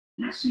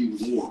Messy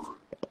war.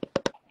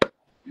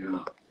 Yeah.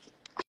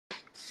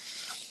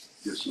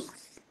 Yes, sir.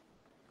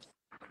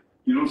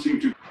 You don't seem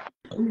too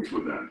pleased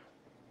with that.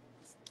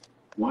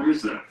 Why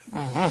is that?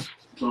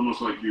 It's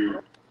almost like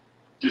you're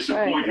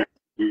disappointed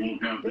we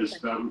won't have this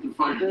battle to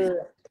fight again.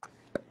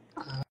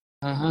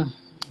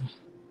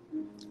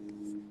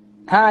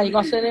 Hi, you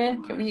gonna sit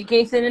in? Can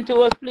you sit into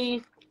us,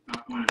 please?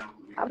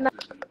 I'm not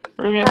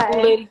Cool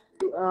lady.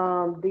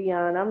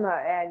 Dion, I'm not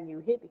adding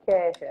you. Hit the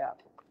cash out.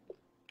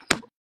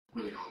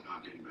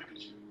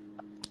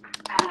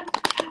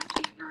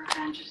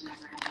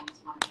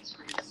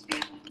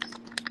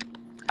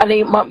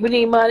 We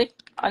need money.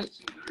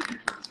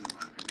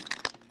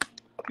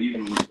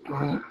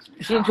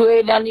 She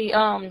 280. I need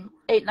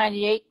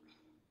 898.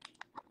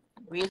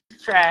 Read the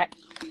track.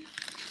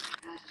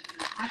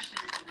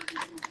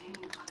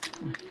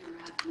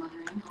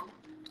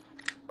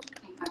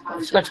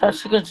 She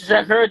gonna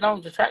track her,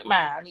 don't track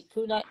mine. I need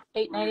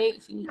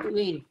 898. She needs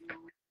 280.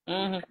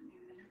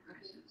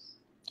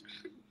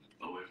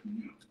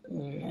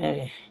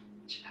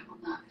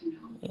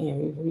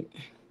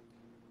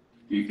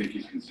 Do you think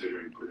he's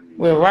considering putting me?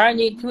 Well, Ryan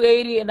need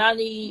 280 and I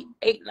need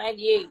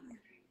 898.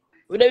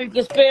 Whatever you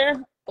can spare,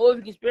 or if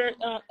you can spare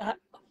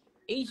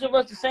each of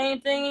us the same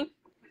thing.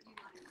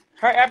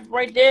 Her app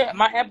right there,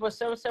 my app was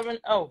 770.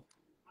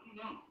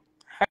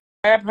 Her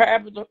app,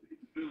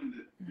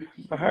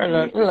 but her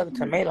look like a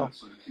tomato.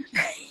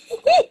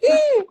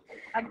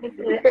 I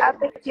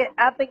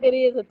think it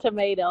is a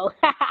tomato.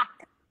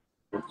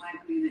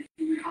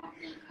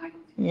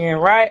 Yeah,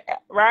 right.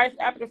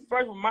 Apple the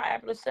first one, my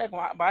Apple the second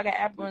one. But I got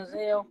Apple and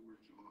Zelle.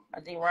 I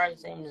think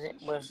Ryan's same as it.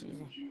 But she's.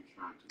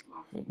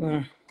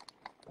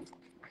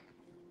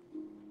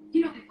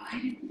 You know, if I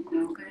didn't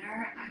know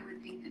better, I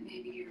would think that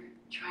maybe you're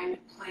trying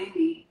to play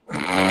me.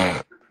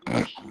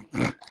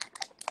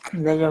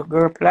 Then your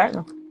girl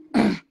platinum.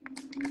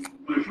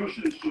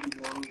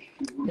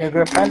 Your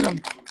girl platinum.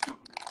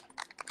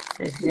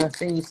 She's gonna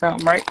send you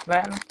something, right,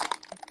 platinum?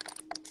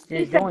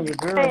 She's doing your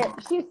girl.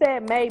 She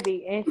said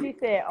maybe, and she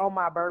said on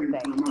my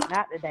birthday,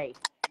 not today.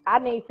 I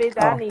need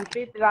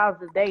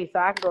 $50 a day so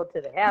I can go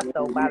to the hair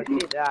store buy the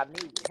shit that I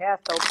need. The hair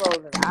store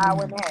closed in an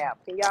hour and a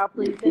half. Can y'all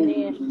please send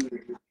in?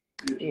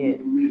 Yeah.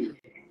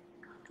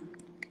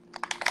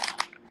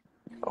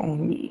 Oh,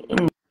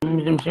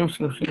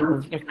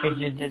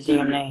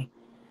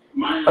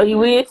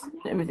 you is?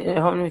 Let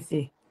me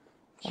see.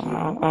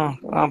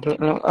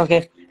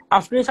 Okay.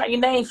 I'll screenshot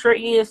your name. Sure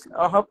is.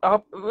 I hope.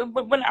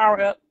 When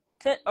hour up?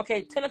 10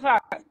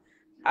 o'clock.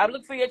 I'll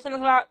look for you at 10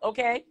 o'clock.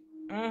 Okay.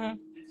 10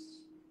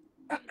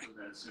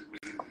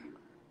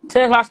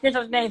 o'clock. Screenshot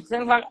your name.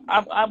 10 o'clock.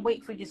 I'll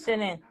wait for you to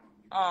send in.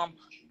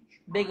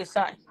 Biggest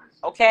son.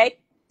 Okay.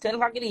 10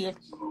 o'clock it is.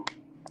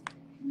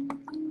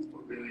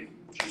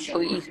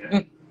 Sure is.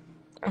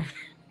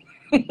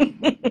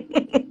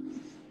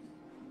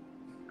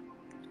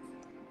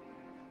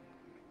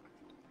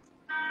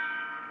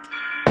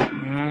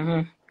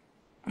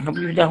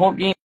 I hope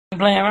you ain't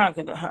playing around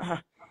because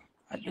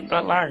I do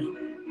black liars.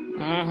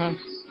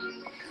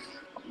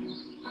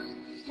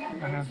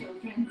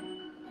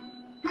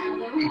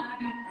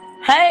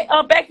 Hey,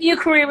 back to you,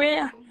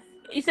 Caribbean.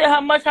 You said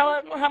how much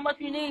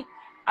you need?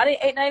 I need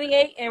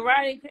 898 and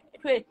Ryan.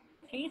 Can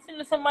you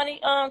send us some money,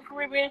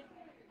 Caribbean?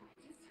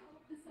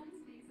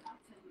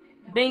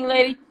 Bing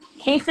lady,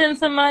 can you send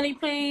some money,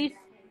 please?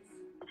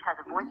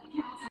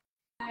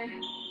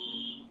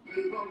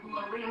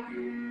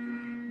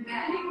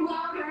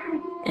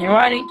 And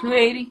Ryan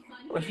 280.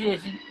 Well, she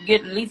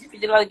get at least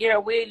 $50 get her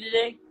wig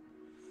today.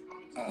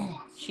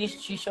 She's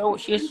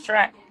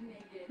track.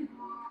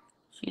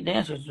 She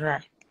dances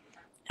track.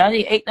 I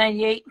need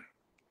 898.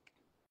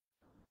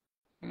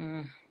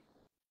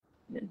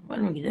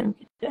 Let me get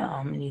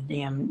these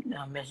damn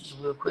messages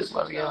real quick,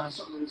 y'all.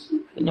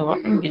 You know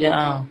what? Let me get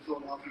that.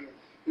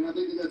 Let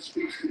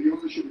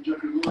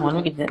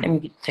me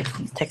get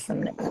text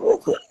them real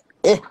quick.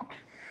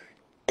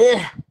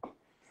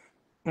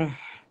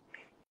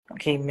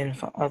 Okay, the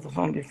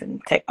phone be finna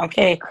text.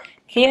 Okay,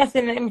 can you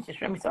send? Let me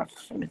start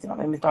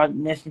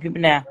messaging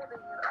people now.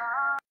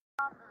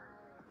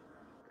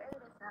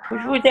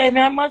 Which would they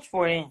how much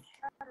for it?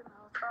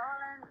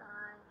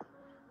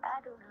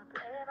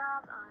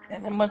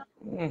 That's how much.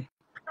 Let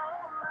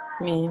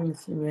me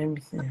see.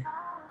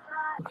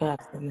 Okay,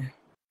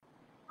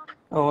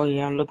 oh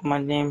yeah, I'm looking at my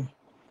name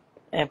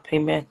at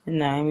payback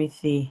now. Let me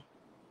see.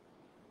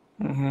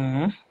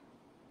 Let's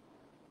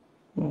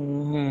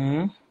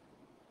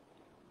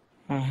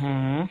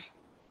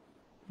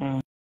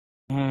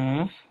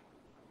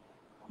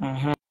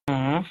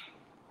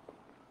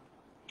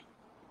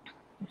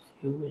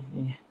see who is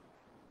there.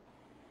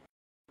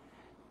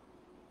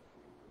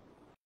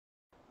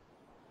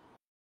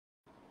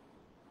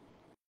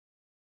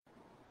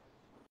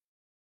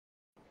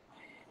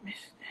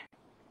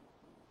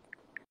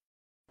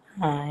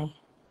 Hi,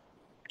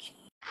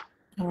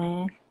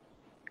 can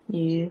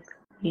you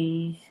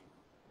please?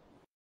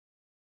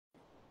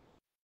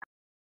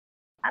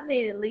 I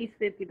need at least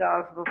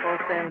 $50 before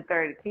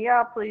 7:30. Can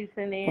y'all please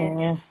send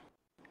in?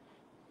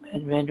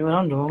 Man, do what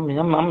I'm doing.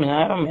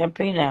 I'm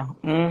happy now.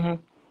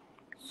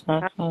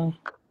 Something.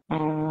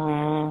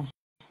 Mm,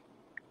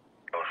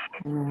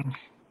 mm.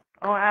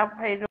 On Apple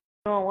Pay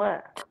doing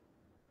what?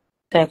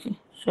 Second.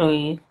 So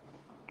you.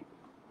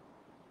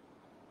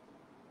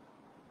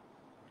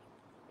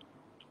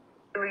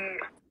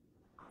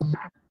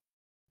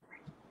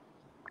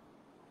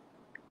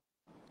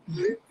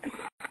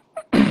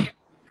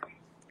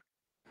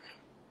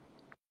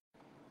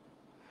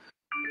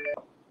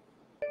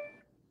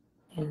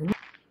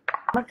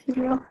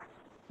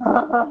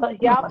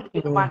 Y'all been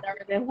getting my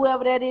nerves. And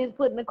whoever that is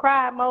putting the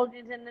cry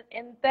emojis in the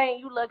thing,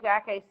 you lucky I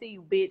can't see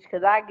you, bitch,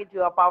 because I get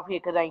you up off here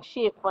because ain't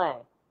shit fun.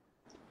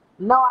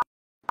 No, I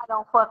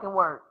don't fucking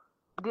work.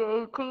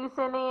 Can you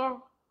send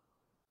in?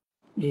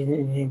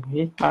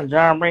 It's my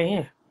job right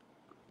here.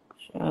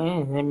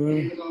 Oh, my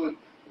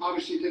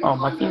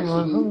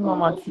TV. Who's on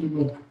my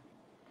TV?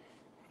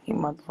 Get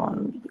my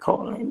phone. Get the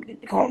call in.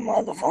 Get the call on my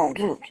other phone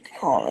too. Get the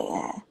call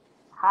in.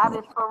 Hot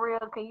is for real.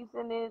 Can you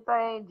send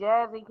anything?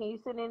 Jazzy, can you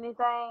send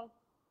anything?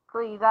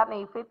 Please, I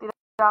need $50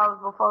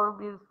 before the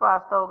beauty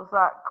spot store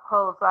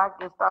close so I can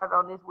get started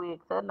on this wig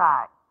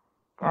tonight.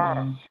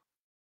 God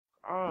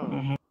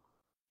dang.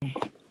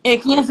 Hey,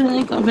 can you send me?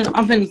 I'm finna.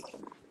 I'm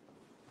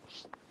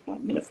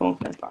in the phone.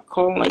 Finna start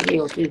calling like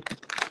hell too.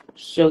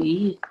 So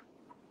easy.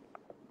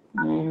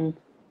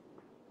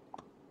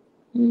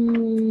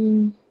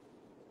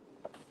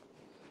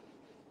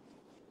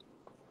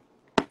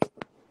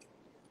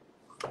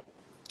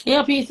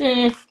 Yeah, peace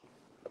in.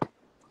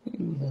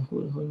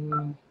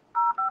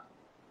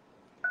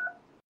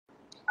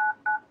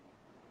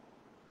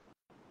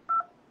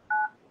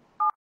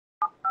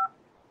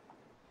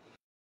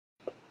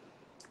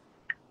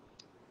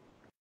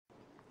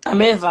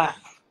 I'm Eva.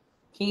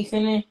 Peace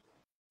in it.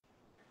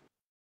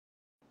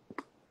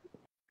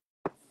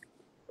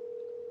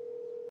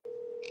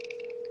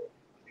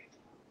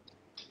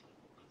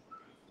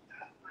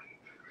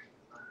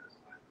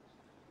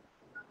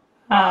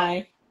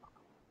 Hi.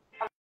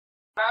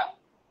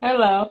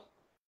 Hello.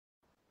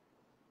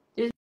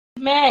 This is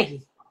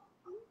Maggie.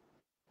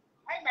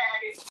 Hey,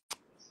 Maddie.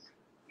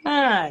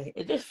 Hi.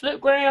 Is this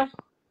Flipgram?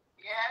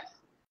 Yes.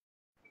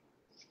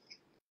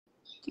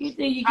 Do you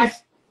think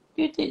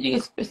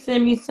you can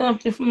send me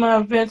something for my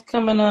events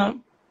coming up?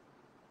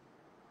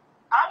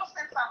 I will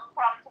send something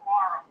from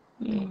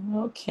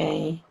tomorrow.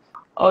 Okay.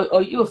 Oh,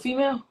 you a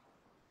female?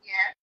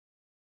 Yes.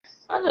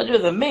 I thought you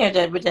was a man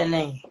with that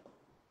name.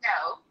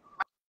 No.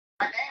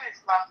 My name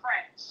is La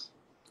French.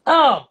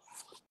 Oh.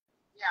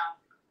 Yeah.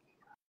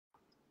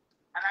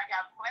 And I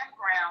got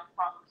Flimgram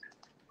from,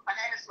 my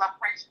name is La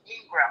French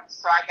Ingram.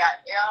 So I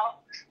got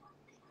Flingram.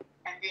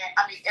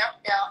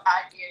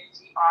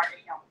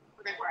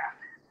 Flimgram.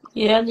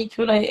 Yeah, I need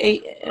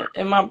 298,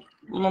 and my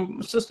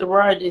sister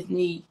Ryan just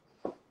need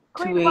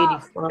Queen of 280 all,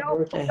 for her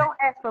birthday. don't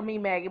ask for me,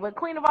 Maggie. But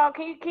Queen of all,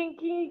 can you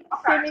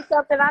send me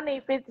something? I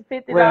need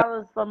 $50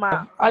 Well, for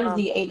my I just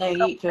need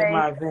 898 to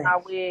my event. my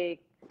wig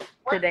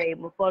today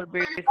before the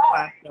beauty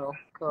spot show.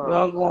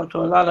 Well, I'm going to a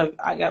lot of.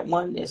 I got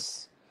one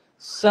this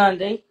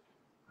Sunday.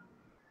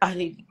 I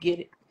need to get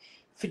it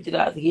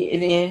 $50 to get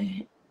it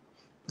in,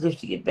 just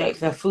to get back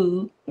some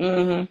food.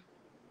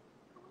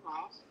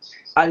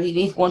 I need at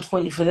least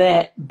 120 for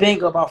that.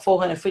 Bingo about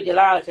 $450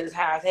 because it's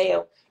high as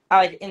hell. I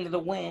like the end of the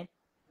wind.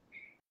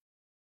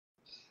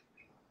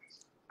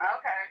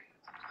 Okay.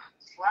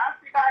 Well, I'll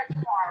see you guys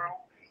tomorrow.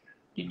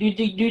 You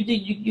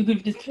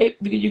could just pay.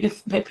 You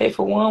can pay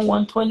for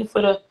 120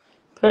 for the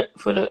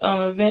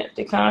event,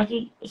 the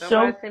concert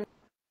show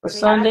for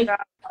Sunday.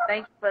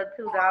 Thank you for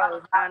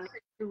 $2. I need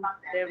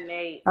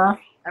 $278. Huh?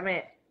 I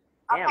mean,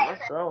 damn, I'm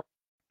slow.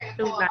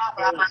 $298.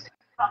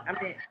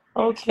 I mean,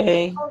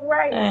 Okay. all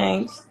right.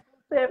 Thanks.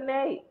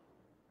 $278.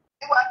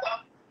 You're welcome.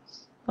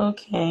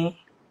 Okay.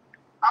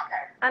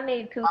 Okay. I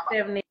need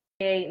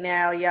 $278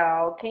 now,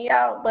 y'all. Can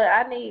y'all? But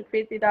I need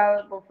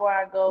 $50 before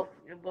I go.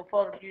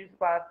 Before the beauty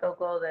spot still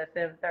close at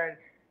 7:30.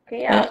 Can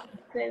y'all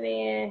send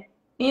in?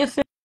 You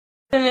send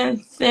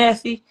in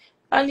Sassy.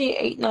 I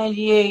need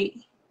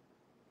 $898.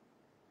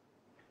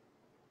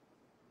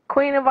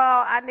 Queen of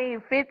all, I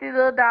need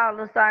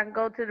 $50 so I can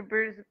go to the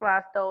beauty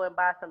supply store and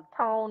buy some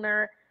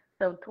toner,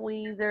 some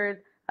tweezers,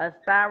 a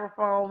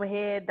styrofoam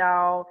head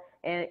doll,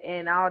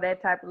 and all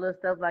that type of little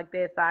stuff like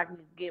that so I can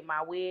just get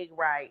my wig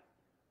right.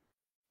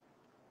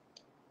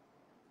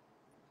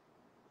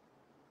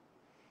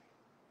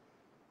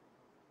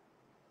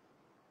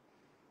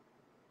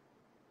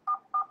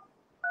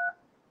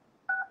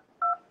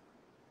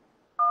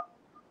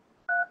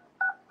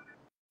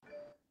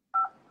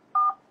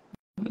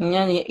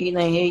 I need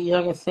 $898.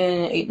 Y'all can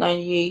send in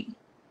 $898.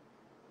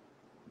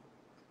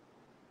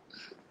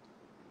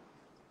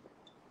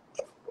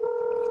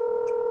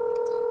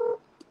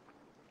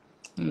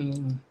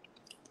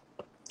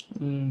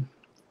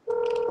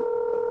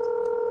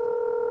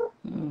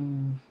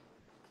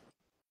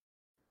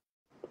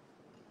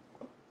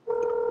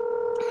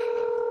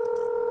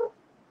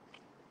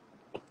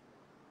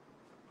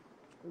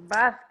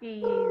 Bye, Ski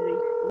Easy.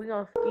 We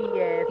gonna ski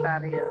ass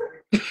out of here.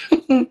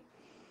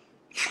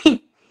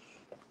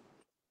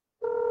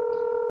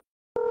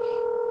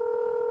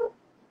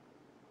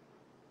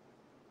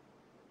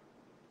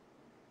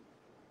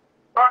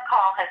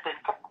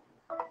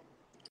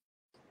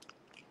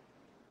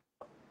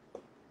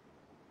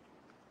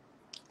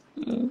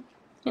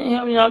 Can't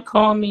have y'all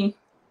call me.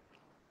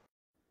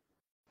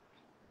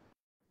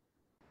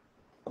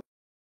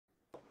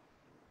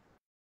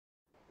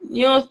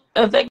 You don't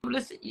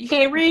you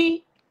can't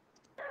read.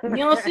 You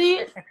don't see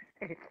it.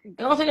 You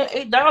don't see the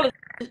 $8.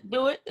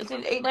 Do it. It's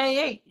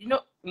 $8.98. You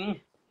know.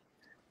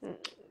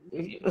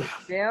 They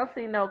don't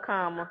see no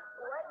comma.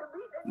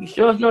 You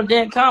sure it's no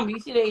damn comma? You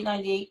see the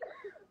 $8.98.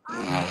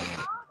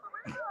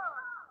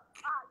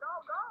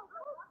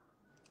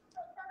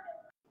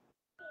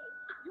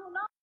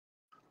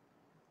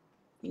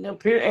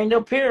 Ain't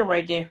no period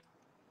right there.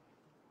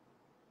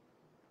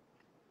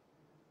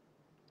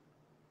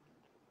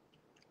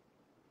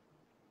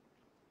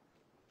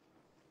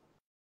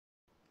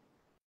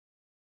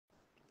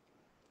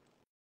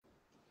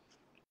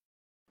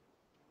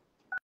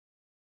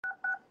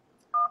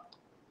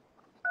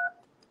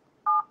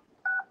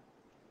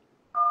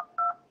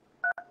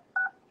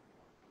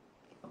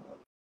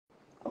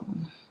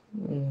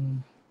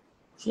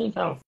 She in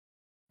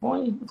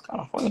California. It's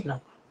California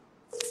now.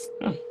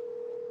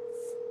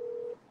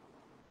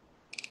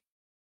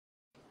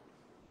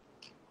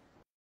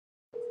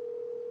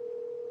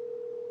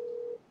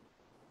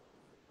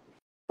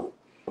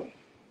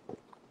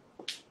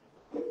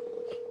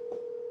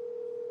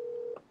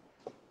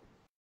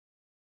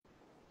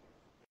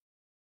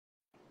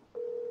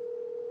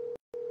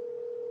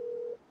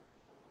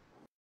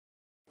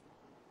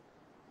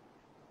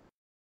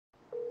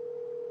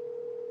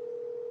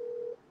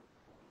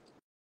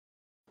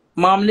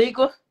 Mom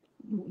Niqua,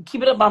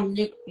 keep it up, Mom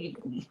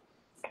Niqua.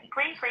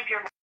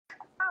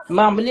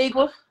 Mom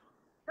Niqua.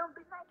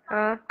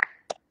 Huh?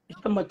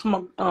 Come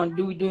on,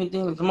 do we do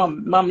anything? Come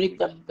on, Mom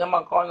Niqua,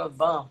 I'm calling us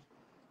bum.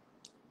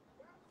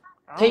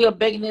 Tell your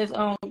begging this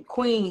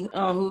queen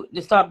who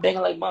to stop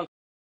begging like bum.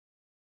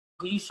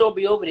 You sure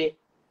be over there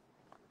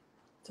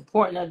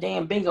supporting that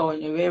damn bingo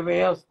and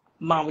everywhere else,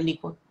 Mom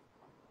Niqua.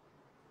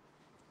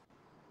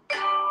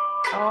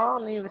 Oh, I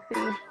don't even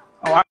see.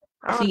 Oh, I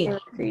don't even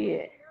see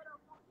it.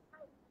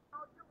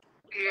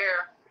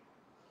 Yeah.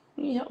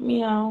 Can you help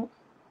me out?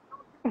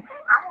 I don't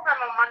have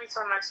no money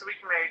till next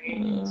week, maybe.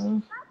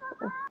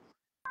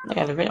 I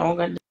got a bit. I don't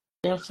got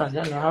damn son.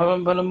 I don't know how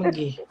I'm gonna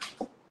get.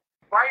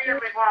 Why you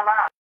haven't gone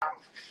live?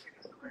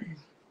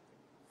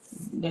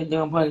 That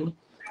damn buddy.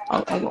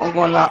 I'm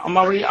going live.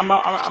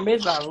 I'm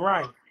in live,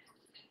 right?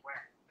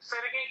 Say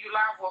it again. You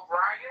live with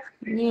Brian?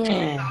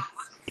 Yeah.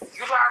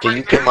 You live Can right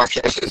you put my now?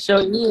 cash? So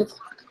it is.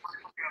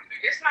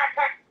 It's not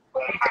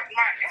on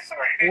my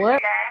Instagram.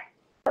 What?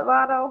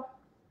 Lotto?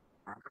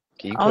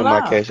 Can you I'm put my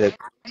live. cash up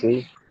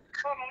too?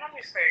 Hold on, let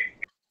me see.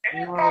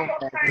 No.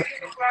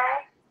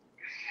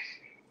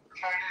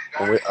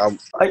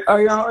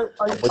 Are you on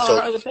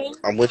other page?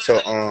 I'm with your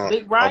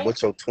Big I'm Ryan?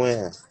 with your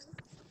twin.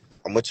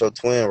 I'm with your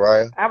twin,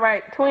 Raya. All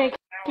right, twin.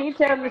 Can you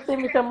tell them to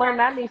send me some money?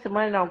 I need some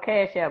money on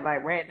Cash App,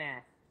 like right now.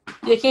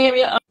 Yeah, can't hear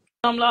me.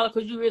 I'm loud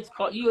because you is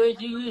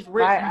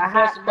rich. Like You a hot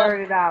flashing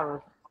money.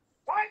 $30.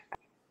 What?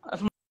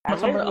 I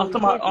really I'm need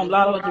talking about 50. You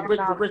Lotto, want the rich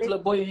 $100 little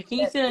 50? boy. Can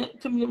you send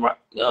it to me, right,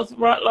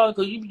 Lotto?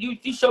 Because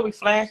you show me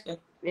flashing.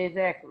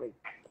 Exactly.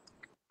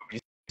 You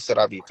said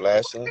I'd be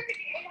flashing.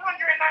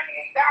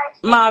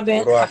 $898. My What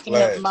events. do I I can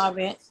help my flash?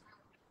 events.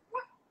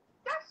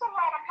 That's a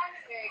lot of money,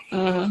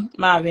 Maggie.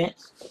 My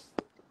events.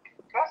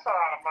 That's a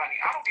lot of money.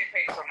 I don't get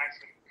paid till next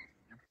week.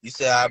 You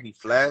said I'd be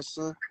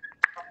flashing.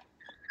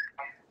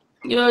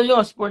 You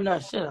don't support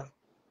nothing. Shut up.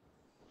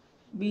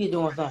 Be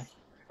doing something.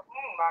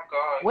 Oh my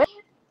God. Where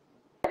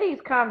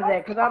these comments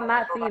at? Because I'm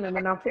not seeing them,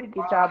 and I'm finna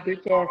get y'all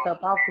bitch ass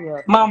up off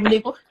here. Mama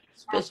Nickel.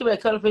 She better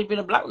cut her face been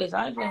a blacklist.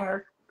 I ain't playing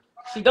her.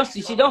 She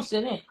don't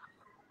sit in.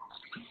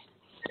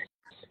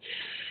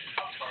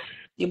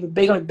 You be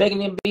begging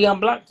them to be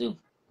unblocked too.